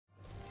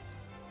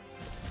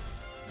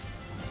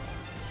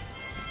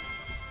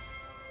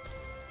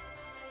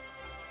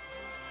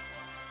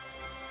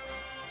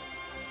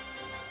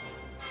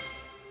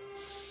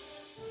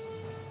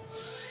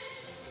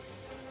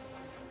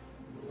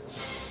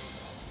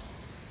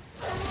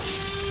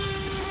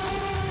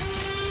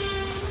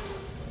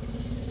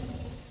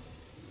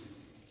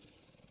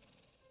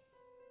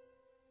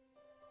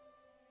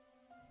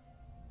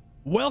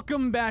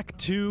Welcome back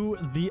to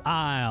the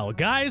Isle.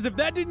 Guys, if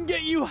that didn't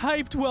get you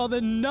hyped, well,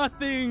 then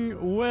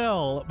nothing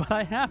will. But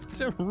I have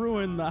to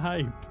ruin the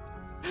hype.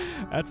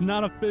 That's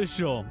not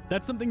official.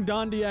 That's something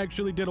Dondi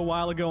actually did a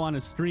while ago on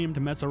his stream to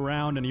mess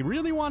around, and he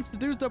really wants to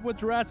do stuff with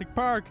Jurassic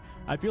Park.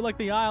 I feel like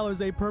the Isle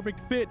is a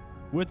perfect fit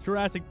with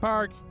Jurassic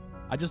Park.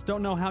 I just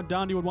don't know how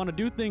Dondi would want to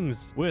do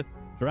things with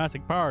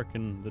Jurassic Park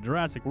and the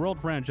Jurassic World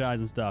franchise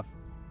and stuff.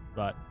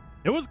 But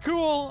it was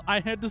cool. I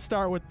had to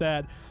start with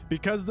that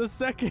because the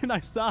second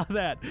I saw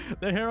that,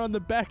 the hair on the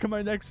back of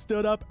my neck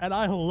stood up and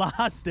I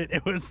lost it.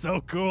 It was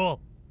so cool.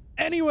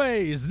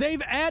 Anyways,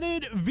 they've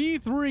added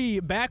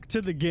V3 back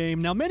to the game.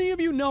 Now, many of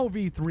you know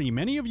V3.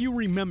 Many of you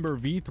remember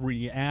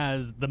V3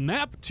 as the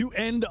map to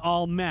end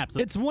all maps.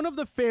 It's one of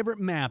the favorite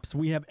maps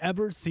we have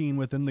ever seen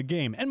within the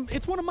game. And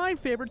it's one of my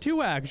favorite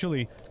too,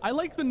 actually. I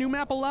like the new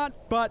map a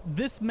lot, but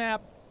this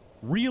map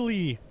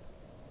really...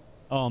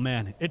 oh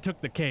man, it took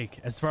the cake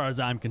as far as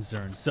I'm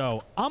concerned.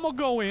 So I'm gonna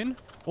go in.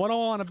 What do I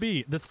want to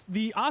be?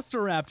 The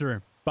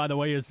Osteraptor, by the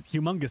way, is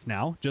humongous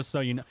now. Just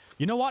so you know.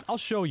 You know what? I'll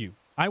show you.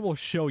 I will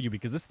show you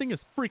because this thing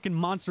is freaking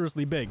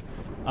monstrously big.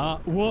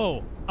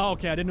 Whoa.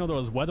 Okay, I didn't know there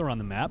was weather on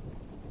the map.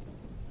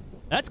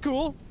 That's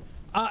cool.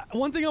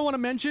 One thing I want to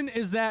mention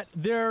is that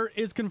there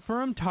is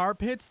confirmed tar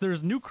pits.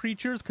 There's new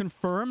creatures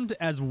confirmed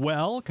as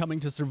well coming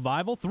to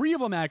survival. 3 of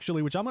them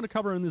actually, which I'm going to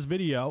cover in this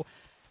video.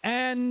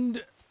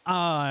 And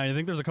I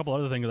think there's a couple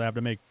other things I have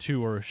to make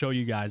too or show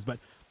you guys, but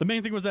the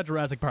main thing was that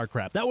Jurassic Park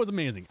crap. That was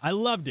amazing. I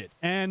loved it.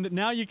 And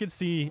now you can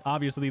see,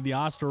 obviously, the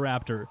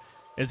Osteraptor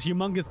is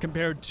humongous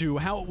compared to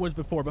how it was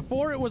before.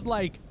 Before, it was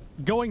like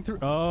going through...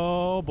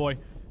 oh, boy.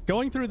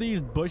 Going through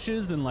these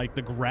bushes and, like,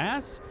 the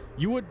grass,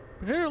 you would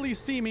barely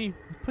see me.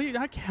 Please,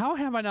 how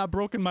have I not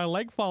broken my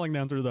leg falling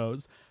down through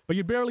those? But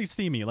you'd barely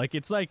see me. Like,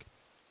 it's like...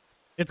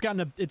 it's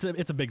gotten a...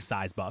 it's a big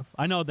size buff.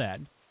 I know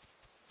that.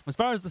 As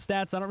far as the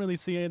stats, I don't really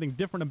see anything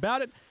different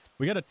about it.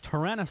 We got a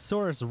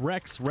Tyrannosaurus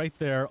Rex right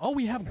there. Oh,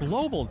 we have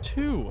global,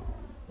 too.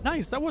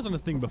 Nice. That wasn't a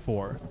thing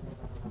before.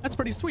 That's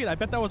pretty sweet. I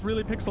bet that was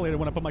really pixelated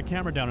when I put my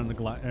camera down in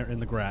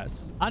the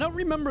grass. I don't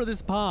remember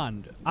this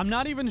pond. I'm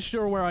not even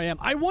sure where I am.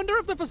 I wonder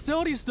if the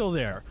facility's still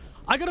there.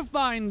 I gotta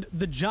find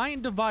the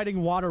giant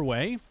dividing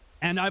waterway,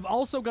 and I've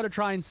also got to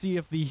try and see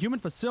if the human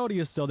facility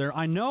is still there.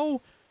 I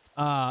know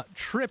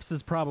Trips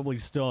is probably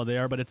still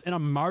there, but it's in a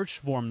marsh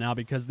form now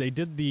because they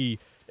did the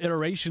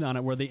iteration on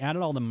it where they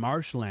added all the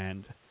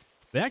marshland.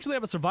 They actually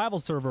have a survival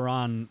server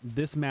on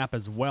this map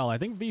as well. I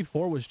think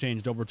V4 was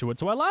changed over to it.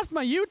 So I lost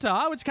my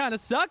Utah, which kind of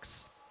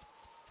sucks.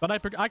 But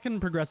I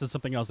can progress to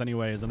something else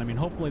anyways. And I mean,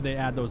 hopefully they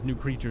add those new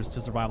creatures to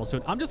survival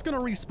soon. I'm just going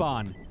to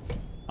respawn.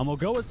 And we'll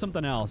go with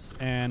something else.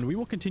 And we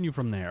will continue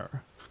from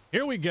there.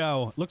 Here we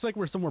go. Looks like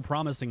we're somewhere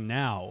promising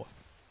now.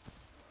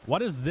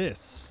 What is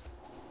this?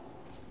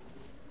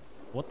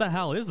 What the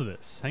hell is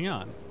this? Hang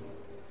on.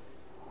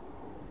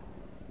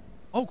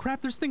 Oh,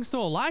 crap. There's things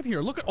still alive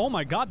here. Look at... oh,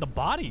 my God. The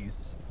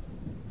bodies.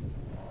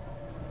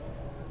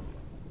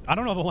 I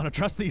don't know if I want to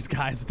trust these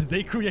guys. Did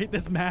they create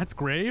this mass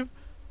grave?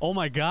 Oh,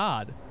 my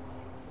God.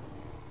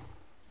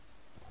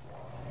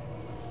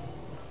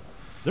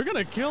 They're going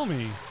to kill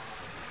me.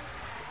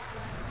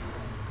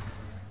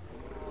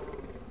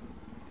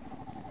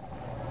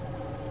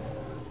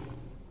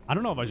 I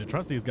don't know if I should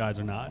trust these guys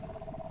or not.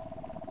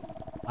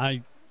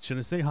 Should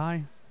I say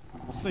hi?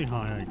 I'll say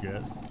hi, I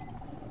guess.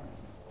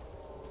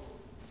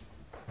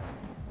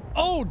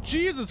 Oh,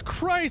 Jesus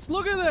Christ.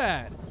 Look at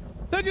that.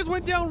 That just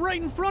went down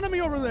right in front of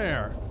me over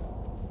there.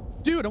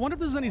 Dude, I wonder if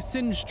there's any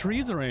singed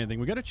trees or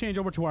anything. We got to change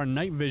over to our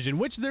night vision,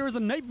 which there is a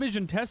night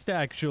vision test,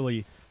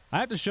 actually. I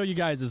have to show you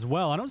guys as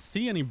well. I don't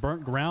see any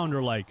burnt ground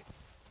or, like,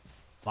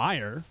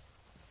 fire.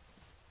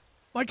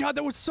 My God,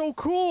 that was so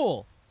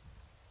cool.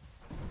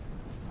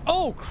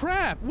 Oh,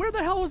 crap. Where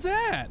the hell was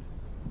that?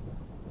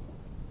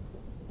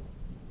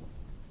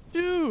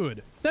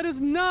 Dude, that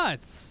is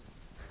nuts.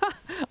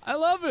 I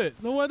love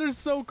it. The weather's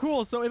so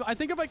cool. So I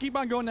think if I keep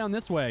on going down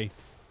this way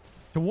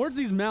towards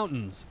these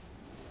mountains,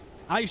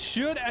 I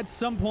should at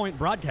some point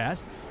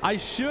broadcast. I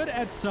should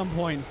at some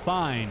point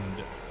find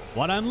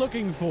what I'm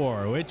looking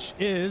for, which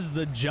is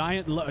the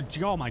giant...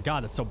 oh my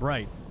God, that's so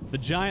bright. The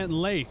giant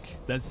lake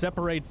that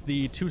separates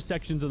the 2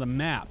 sections of the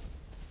map.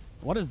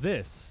 What is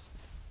this?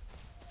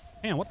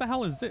 Man, what the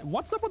hell is this?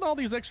 What's up with all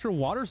these extra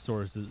water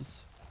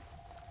sources?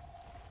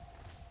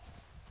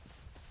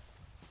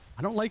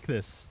 I don't like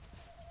this.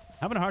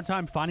 Having a hard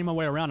time finding my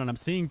way around, and I'm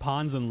seeing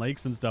ponds and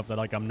lakes and stuff that,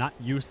 like, I'm not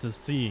used to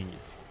seeing.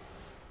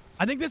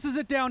 I think this is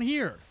it down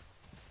here.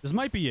 This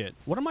might be it.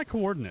 What are my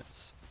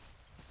coordinates?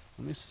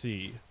 Let me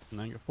see.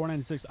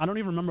 496. I don't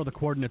even remember the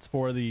coordinates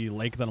for the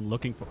lake that I'm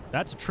looking for.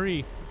 That's a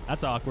tree.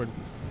 That's awkward.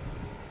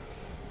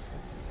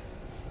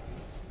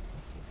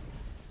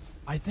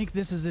 I think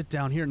this is it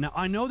down here. Now,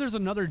 I know there's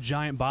another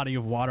giant body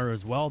of water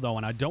as well, though,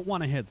 and I don't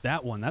want to hit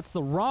that one. That's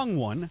the wrong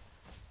one.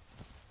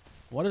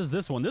 What is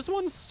this one? This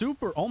one's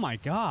super... oh, my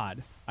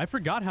God. I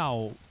forgot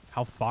how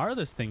far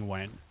this thing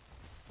went.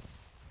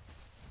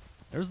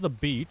 There's the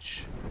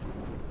beach.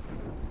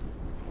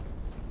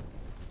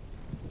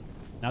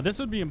 Now, this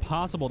would be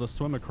impossible to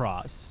swim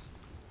across.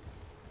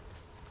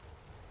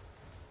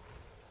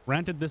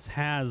 Granted, this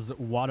has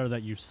water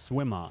that you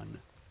swim on.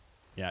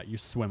 Yeah, you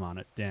swim on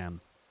it.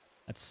 Damn.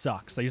 That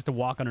sucks. I used to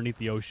walk underneath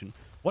the ocean.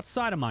 What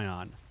side am I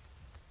on?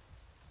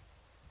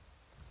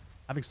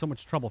 Having so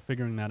much trouble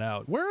figuring that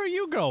out. Where are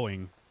you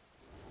going?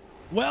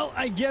 Well,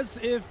 I guess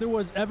if there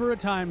was ever a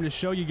time to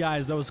show you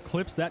guys those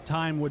clips, that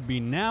time would be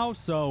now.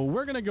 So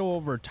we're going to go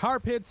over tar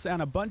pits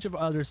and a bunch of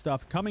other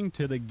stuff coming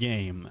to the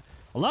game,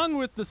 along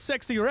with the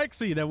sexy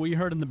Rexy that we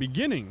heard in the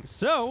beginning.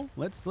 So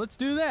let's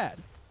do that.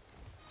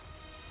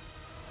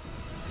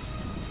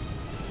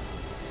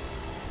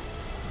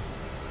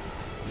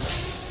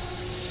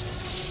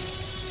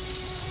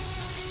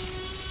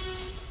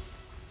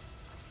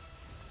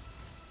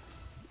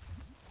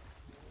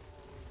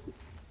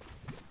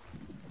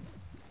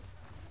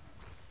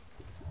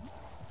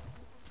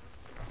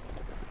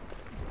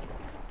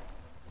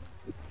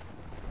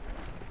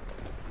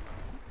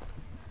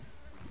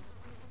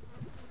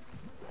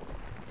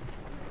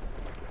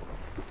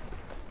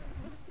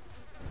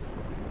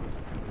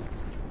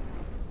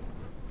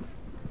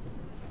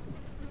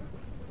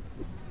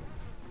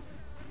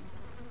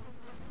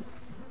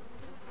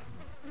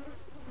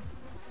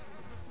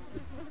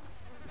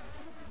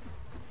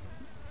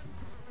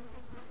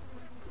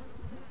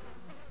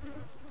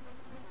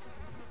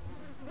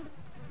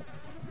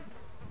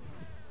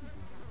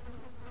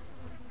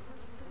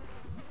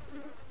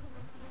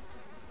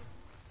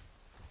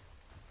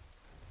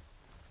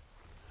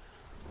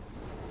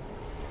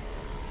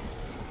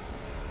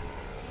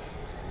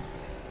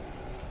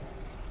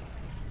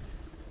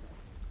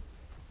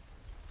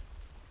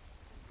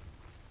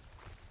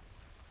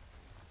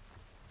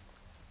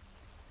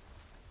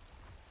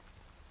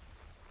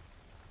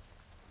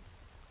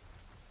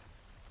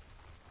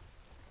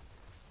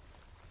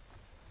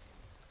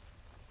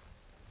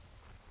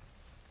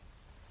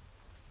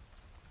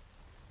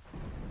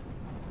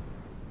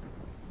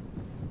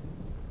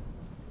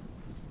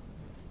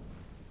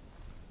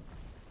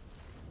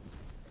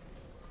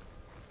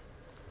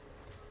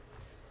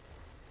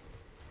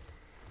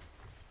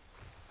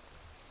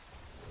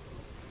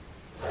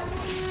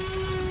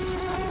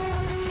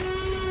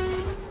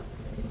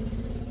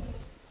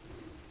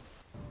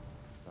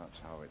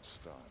 How it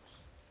starts.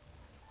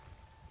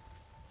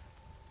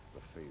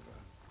 The fever,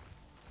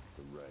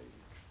 the rage,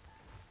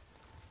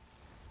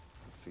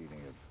 the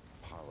feeling of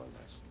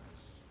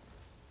powerlessness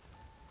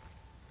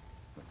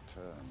that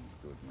turns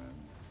good men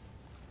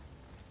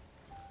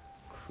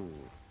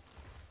cruel.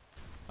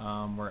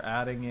 We're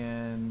adding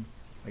in,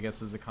 I guess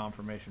this is a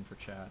confirmation for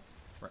chat,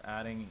 we're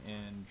adding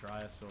in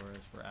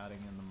Dryosaurus, we're adding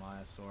in the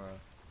Maiasaura,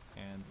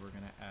 and we're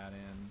going to add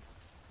in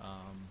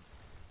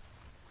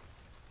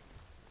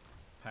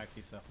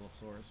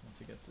Pachycephalosaurus once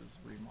he gets his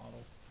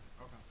remodel.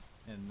 Okay.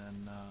 And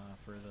then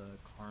for the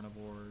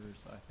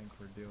carnivores, I think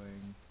we're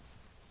doing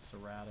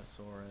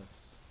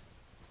Ceratosaurus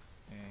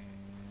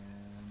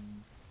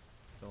and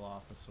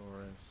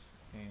Dilophosaurus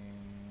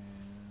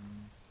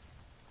and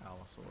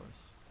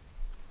Allosaurus.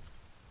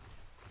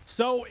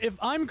 So, if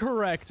I'm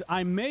correct,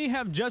 I may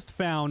have just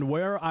found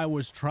where I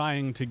was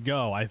trying to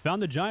go. I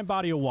found the giant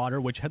body of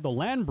water, which had the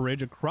land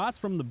bridge across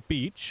from the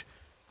beach,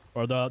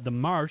 or the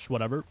marsh,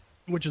 whatever,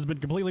 which has been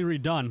completely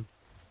redone.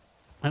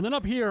 And then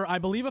up here, I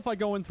believe if I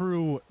go in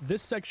through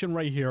this section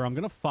right here, I'm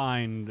going to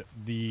find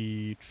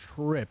the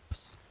Trip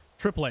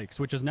Lakes,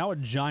 which is now a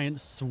giant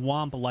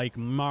swamp-like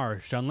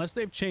marsh, unless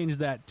they've changed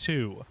that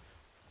too.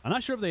 I'm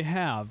not sure if they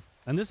have.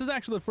 And this is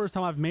actually the first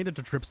time I've made it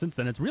to Trip since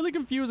then. It's really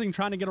confusing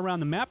trying to get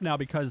around the map now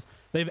because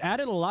they've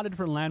added a lot of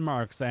different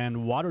landmarks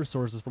and water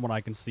sources from what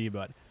I can see,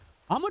 but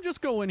I'm going to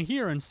just go in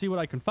here and see what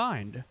I can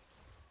find.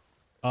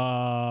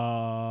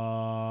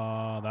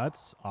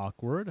 That's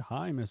awkward.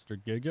 Hi, Mr.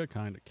 Giga,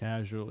 kind of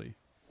casually.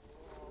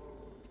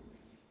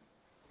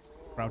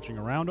 Crouching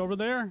around over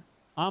there.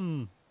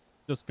 I'm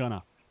just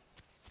gonna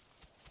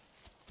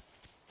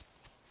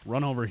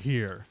run over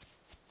here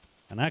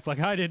and act like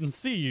I didn't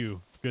see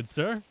you, good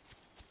sir.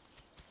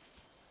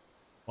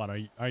 What, are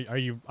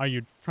you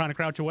trying to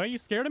crouch away? You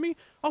scared of me?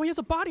 Oh, he has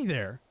a body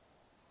there,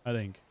 I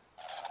think.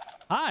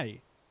 Hi.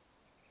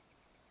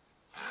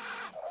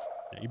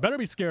 Yeah, you better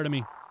be scared of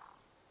me.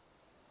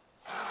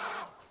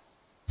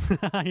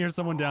 I hear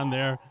someone down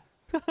there.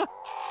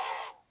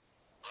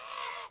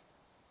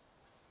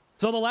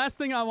 So the last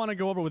thing I want to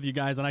go over with you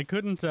guys, and I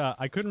couldn't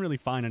really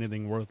find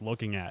anything worth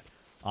looking at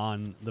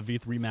on the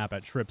V3 map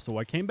at Trip, so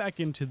I came back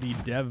into the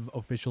dev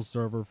official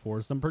server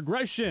for some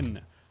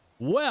progression.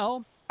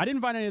 Well, I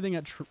didn't find anything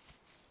at Trip.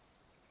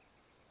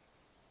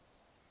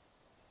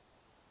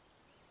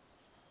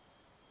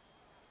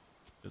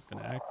 Just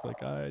gonna act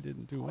like I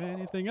didn't do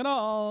anything at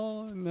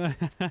all.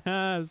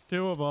 There's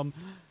two of them.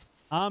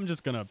 I'm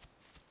just gonna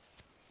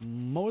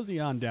mosey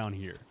on down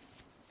here.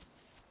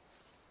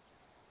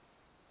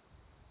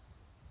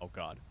 Oh,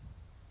 God.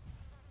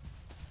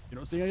 You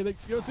don't see anything?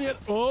 You don't see it?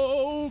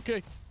 Oh,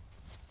 okay.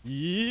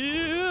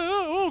 Yeah.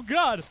 Oh,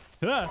 God.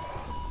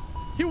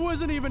 He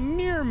wasn't even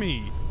near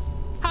me.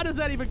 How does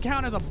that even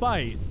count as a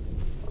bite?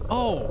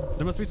 Oh,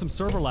 there must be some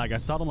server lag. I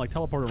saw them, like,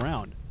 teleport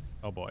around.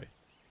 Oh, boy.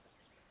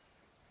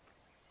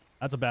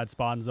 That's a bad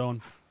spawn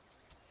zone.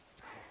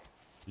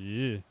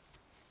 Yeah.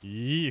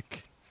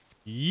 Yeek.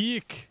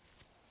 Yeek.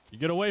 You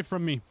get away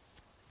from me.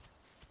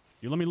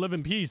 You let me live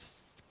in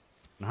peace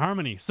and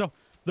harmony. So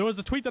there was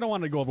a tweet that I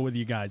wanted to go over with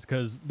you guys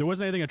because there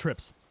wasn't anything at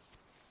Trips.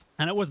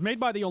 And it was made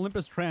by the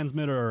Olympus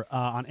transmitter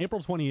on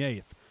April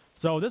 28th.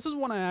 So this is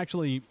one I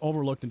actually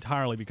overlooked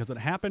entirely because it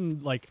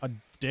happened like a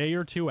day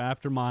or two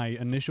after my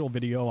initial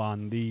video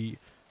on the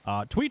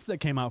tweets that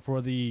came out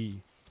for the,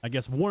 I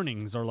guess,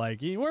 warnings or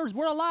like,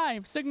 we're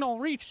alive, signal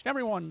reached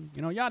everyone,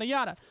 you know, yada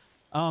yada.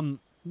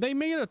 They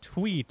made a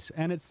tweet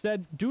and it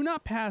said, do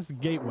not pass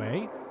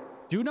gateway,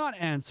 do not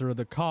answer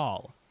the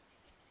call.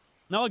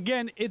 Now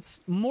again,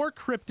 it's more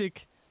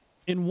cryptic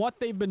in what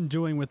they've been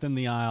doing within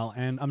the Isle,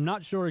 and I'm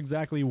not sure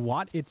exactly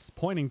what it's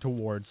pointing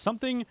towards.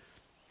 Something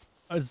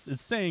is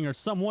saying, or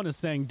someone is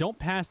saying, don't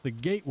pass the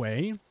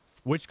gateway,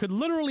 which could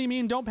literally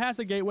mean don't pass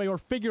the gateway, or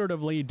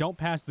figuratively, don't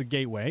pass the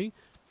gateway,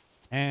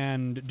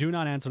 and do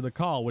not answer the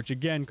call, which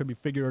again could be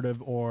figurative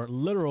or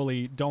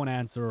literally don't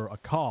answer a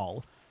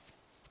call.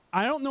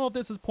 I don't know if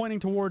this is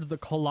pointing towards the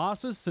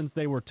Colossus, since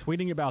they were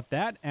tweeting about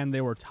that, and they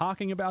were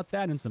talking about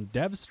that in some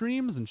dev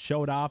streams and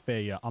showed off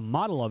a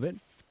model of it.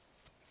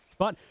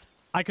 But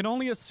I can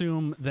only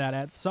assume that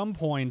at some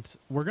point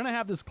we're going to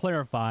have this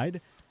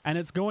clarified, and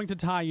it's going to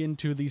tie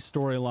into the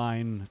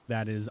storyline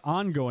that is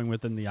ongoing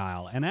within the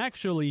Isle. And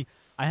actually,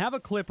 I have a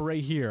clip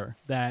right here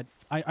that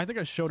I think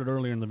I showed it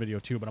earlier in the video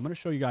too, but I'm going to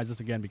show you guys this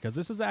again because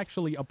this is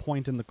actually a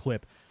point in the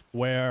clip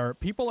where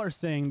people are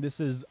saying this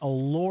is a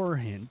lore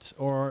hint,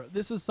 or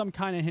this is some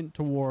kind of hint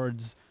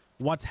towards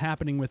what's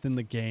happening within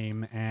the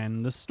game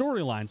and the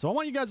storyline. So I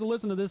want you guys to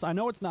listen to this. I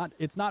know it's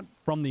not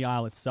from the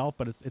Isle itself,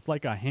 but it's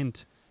like a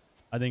hint,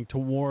 I think,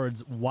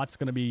 towards what's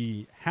going to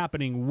be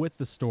happening with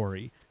the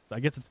story. So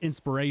I guess it's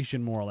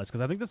inspiration, more or less,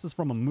 because I think this is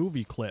from a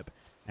movie clip.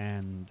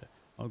 And,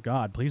 oh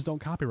God, please don't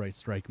copyright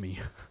strike me.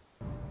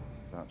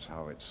 That's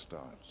how it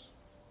starts.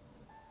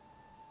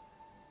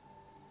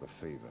 The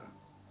fever,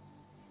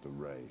 the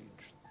rage,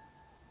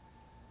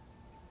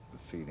 the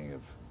feeling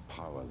of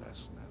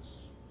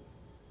powerlessness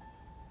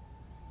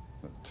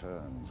that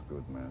turns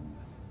good men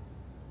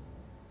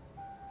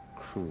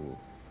cruel.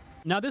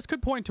 Now, this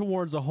could point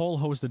towards a whole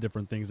host of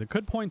different things. It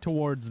could point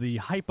towards the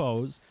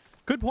hypos,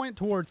 could point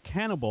towards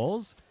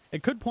cannibals,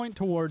 it could point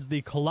towards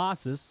the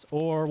Colossus,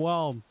 or,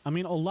 well, I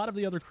mean, a lot of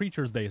the other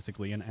creatures,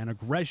 basically, and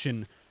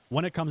aggression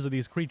when it comes to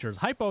these creatures.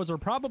 Hypos are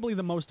probably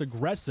the most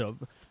aggressive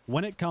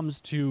when it comes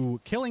to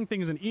killing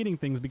things and eating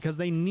things because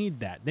they need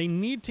that. They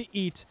need to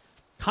eat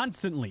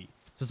constantly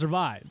to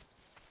survive.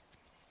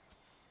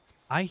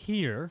 I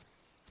hear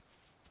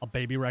a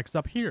baby Rex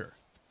up here.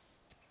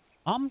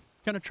 I'm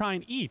gonna try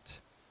and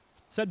eat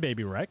said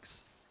baby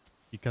Rex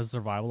because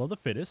survival of the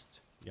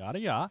fittest, yada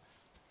yada.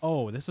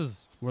 Oh, this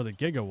is where the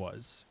Giga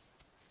was,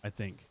 I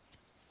think.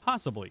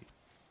 Possibly.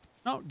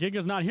 No,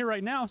 Giga's not here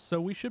right now,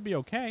 so we should be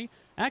okay.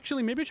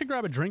 Actually, maybe I should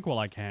grab a drink while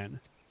I can.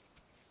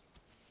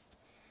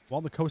 While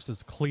the coast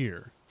is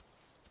clear.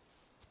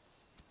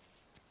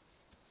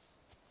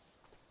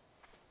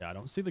 Yeah, I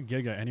don't see the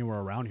Giga anywhere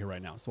around here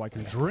right now, so I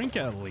can drink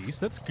at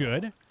least. That's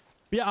good.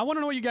 But yeah, I want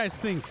to know what you guys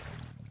think.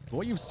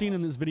 What you've seen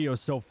in this video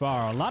so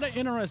far. A lot of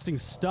interesting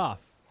stuff.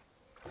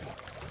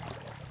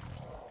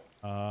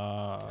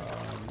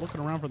 I'm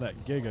looking around for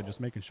that Giga, just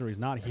making sure he's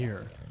not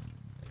here.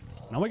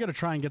 Now we gotta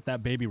try and get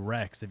that baby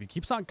Rex. If he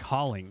keeps on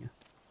calling,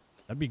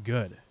 that'd be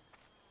good.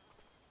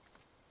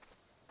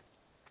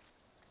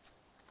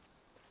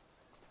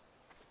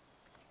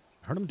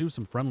 Heard him do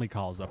some friendly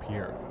calls up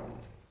here.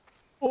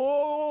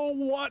 Oh,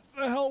 what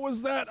the hell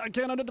was that? I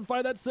can't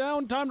identify that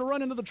sound. Time to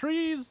run into the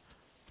trees.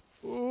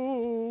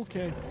 Oh,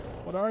 okay.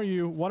 What are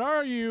you? What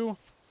are you?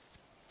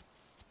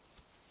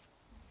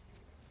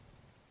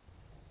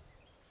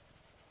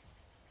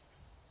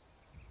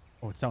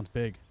 Oh, it sounds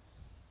big.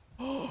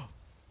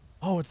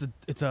 Oh,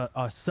 it's a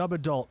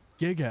sub-adult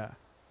Giga.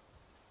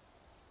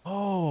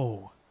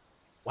 Oh,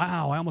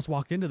 wow! I almost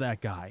walked into that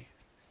guy.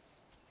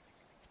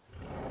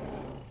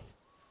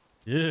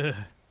 Yeah.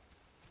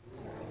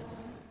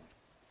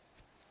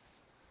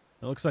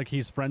 It looks like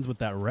he's friends with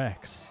that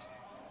Rex.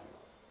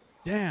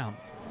 Damn.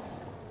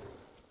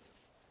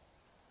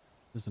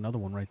 There's another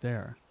one right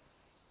there.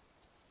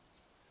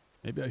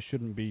 Maybe I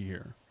shouldn't be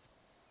here.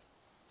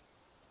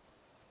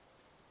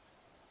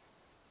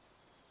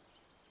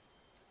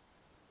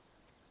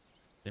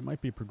 They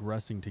might be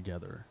progressing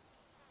together.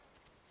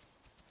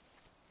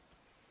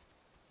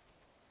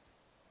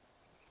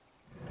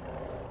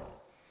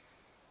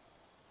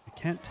 I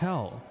can't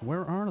tell.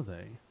 Where are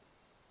they?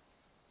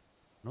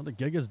 No, the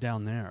Giga's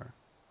down there.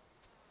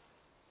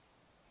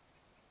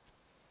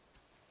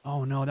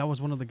 Oh no, that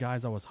was one of the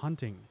guys I was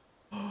hunting.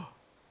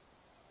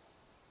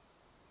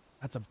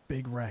 That's a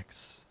big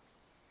Rex.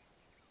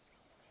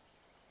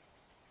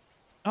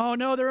 Oh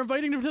no, they're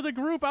inviting him to the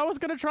group. I was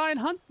gonna try and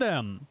hunt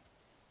them.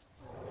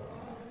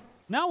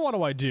 Now what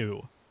do I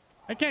do?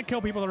 I can't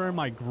kill people that are in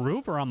my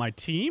group or on my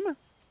team?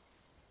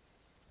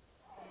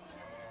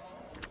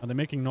 Are they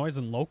making noise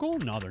in local?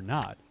 No, they're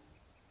not.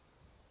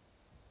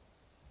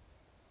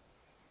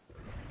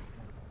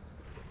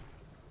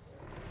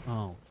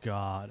 Oh,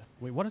 God.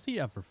 Wait, what does he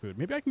have for food?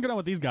 Maybe I can get on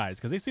with these guys,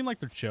 because they seem like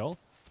they're chill.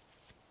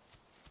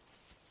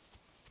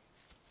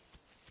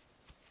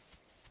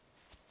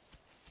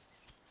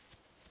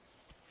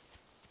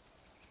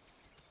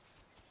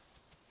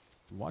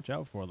 Watch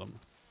out for them.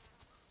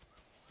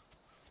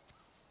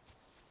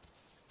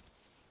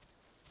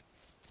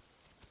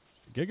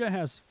 Giga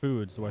has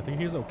food, so I think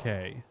he's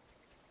okay.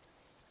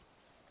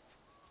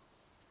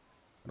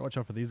 Gotta watch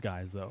out for these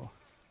guys, though.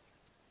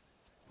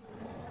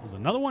 There's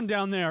another one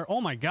down there.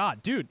 Oh my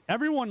god, dude.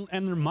 Everyone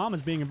and their mom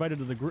is being invited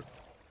to the group.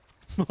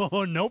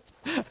 Oh, nope.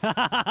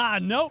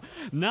 Nope.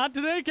 Not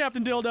today,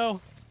 Captain Dildo.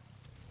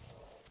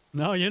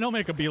 No, you don't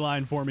make a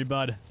beeline for me,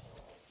 bud.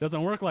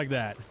 Doesn't work like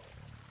that.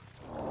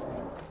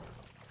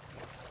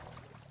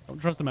 Don't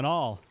trust him at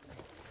all.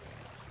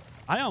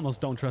 I almost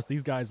don't trust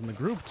these guys in the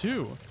group,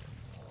 too.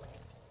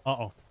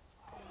 Uh-oh.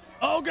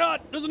 Oh, God!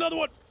 There's another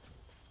one!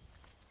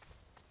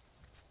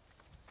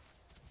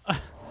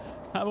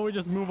 How about we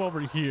just move over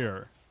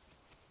here?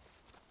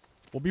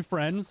 We'll be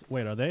friends.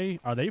 Wait, are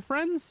they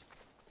friends?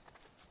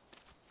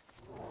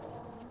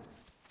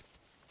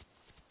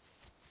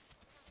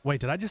 Wait,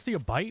 did I just see a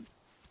bite?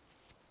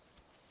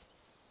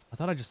 I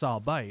thought I just saw a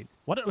bite.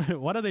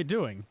 What are they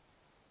doing?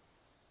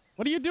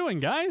 What are you doing,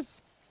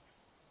 guys?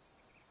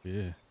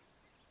 Yeah.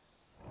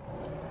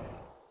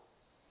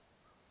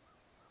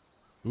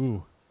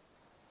 Ooh.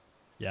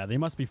 Yeah, they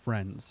must be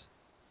friends.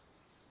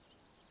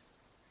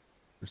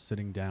 They're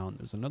sitting down.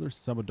 There's another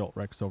sub-adult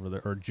Rex over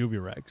there, or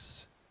Juvie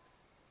Rex.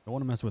 Don't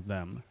want to mess with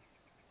them.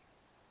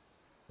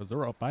 Because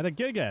they're up by the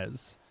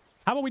Gigas.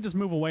 How about we just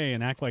move away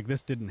and act like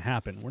this didn't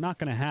happen? We're not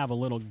going to have a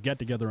little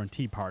get-together and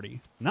tea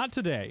party. Not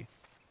today.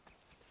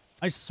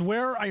 I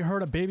swear I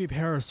heard a baby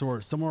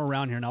parasaur somewhere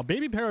around here. Now,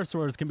 baby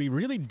parasaurs can be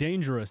really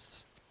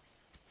dangerous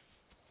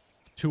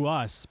to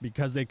us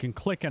because they can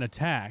click and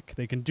attack.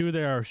 They can do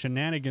their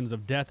shenanigans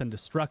of death and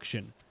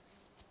destruction.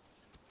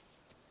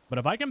 But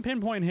if I can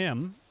pinpoint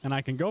him and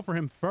I can go for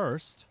him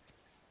first,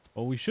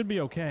 well, we should be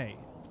okay.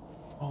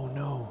 Oh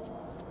no.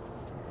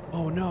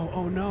 Oh no.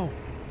 Oh no.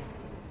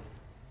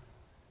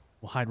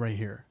 We'll hide right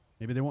here.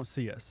 Maybe they won't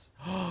see us.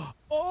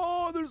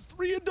 Oh, there's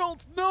 3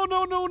 adults. No,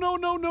 no, no, no,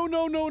 no, no,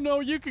 no, no, no.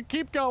 You can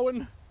keep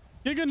going.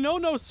 Giga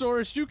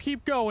no-no-saurus, you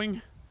keep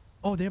going.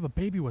 Oh, they have a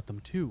baby with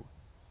them too.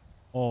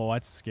 Oh,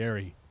 that's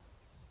scary.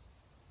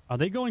 Are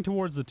they going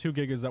towards the 2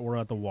 Gigas that were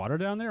at the water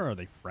down there? Are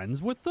they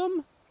friends with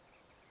them?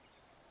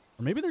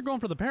 Or maybe they're going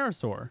for the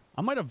parasaur.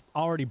 I might have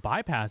already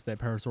bypassed that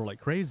parasaur like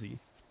crazy.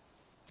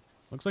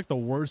 Looks like the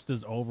worst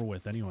is over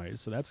with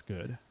anyways, so that's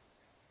good.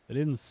 They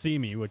didn't see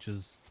me, which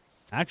is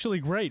actually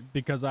great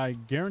because I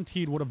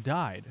guaranteed would have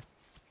died.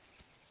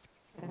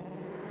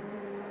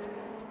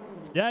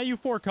 Yeah, you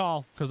 4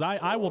 call, because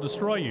I will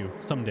destroy you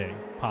someday,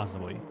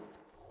 possibly.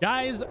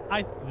 Guys,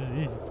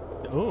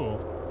 Ooh.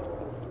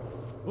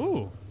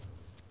 Ooh.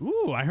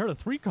 Ooh, I heard a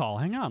 3 call.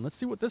 Hang on, let's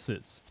see what this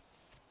is.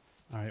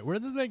 All right, where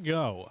did they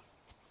go?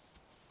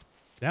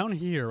 Down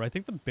here. I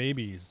think the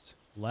babies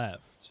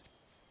left.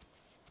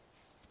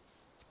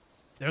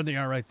 There they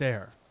are right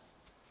there.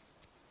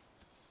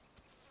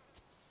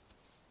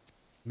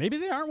 Maybe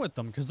they aren't with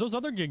them because those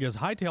other Gigas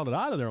hightailed it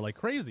out of there like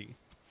crazy.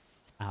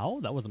 Ow,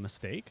 that was a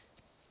mistake.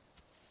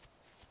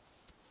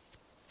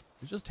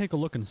 Let's just take a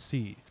look and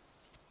see.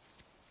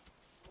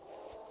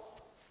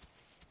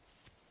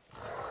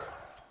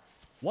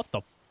 What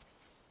the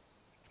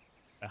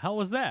hell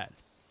was that?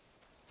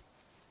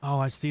 Oh,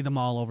 I see them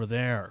all over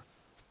there.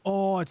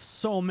 Oh, it's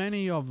so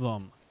many of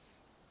them.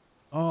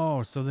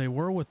 Oh, so they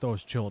were with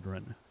those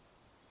children.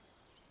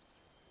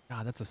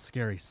 God, that's a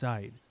scary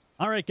sight.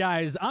 All right,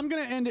 guys, I'm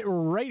going to end it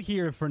right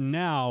here for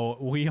now.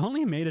 We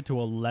only made it to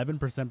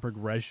 11%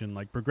 progression.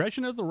 Like,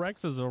 progression as the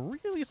Rex is a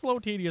really slow,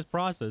 tedious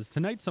process.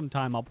 Tonight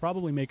sometime, I'll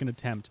probably make an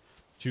attempt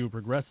to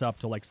progress up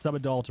to, like,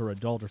 sub-adult or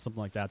adult or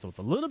something like that, so it's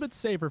a little bit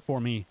safer for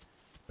me.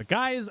 But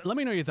guys, let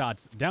me know your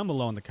thoughts down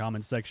below in the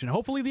comments section.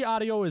 Hopefully the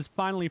audio is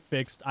finally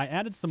fixed. I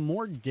added some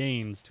more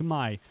gains to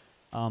my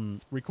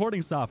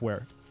recording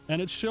software,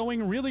 and it's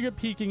showing really good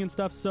peaking and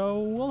stuff, so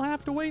we'll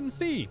have to wait and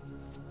see.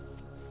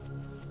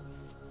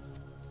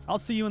 I'll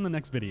see you in the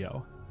next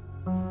video.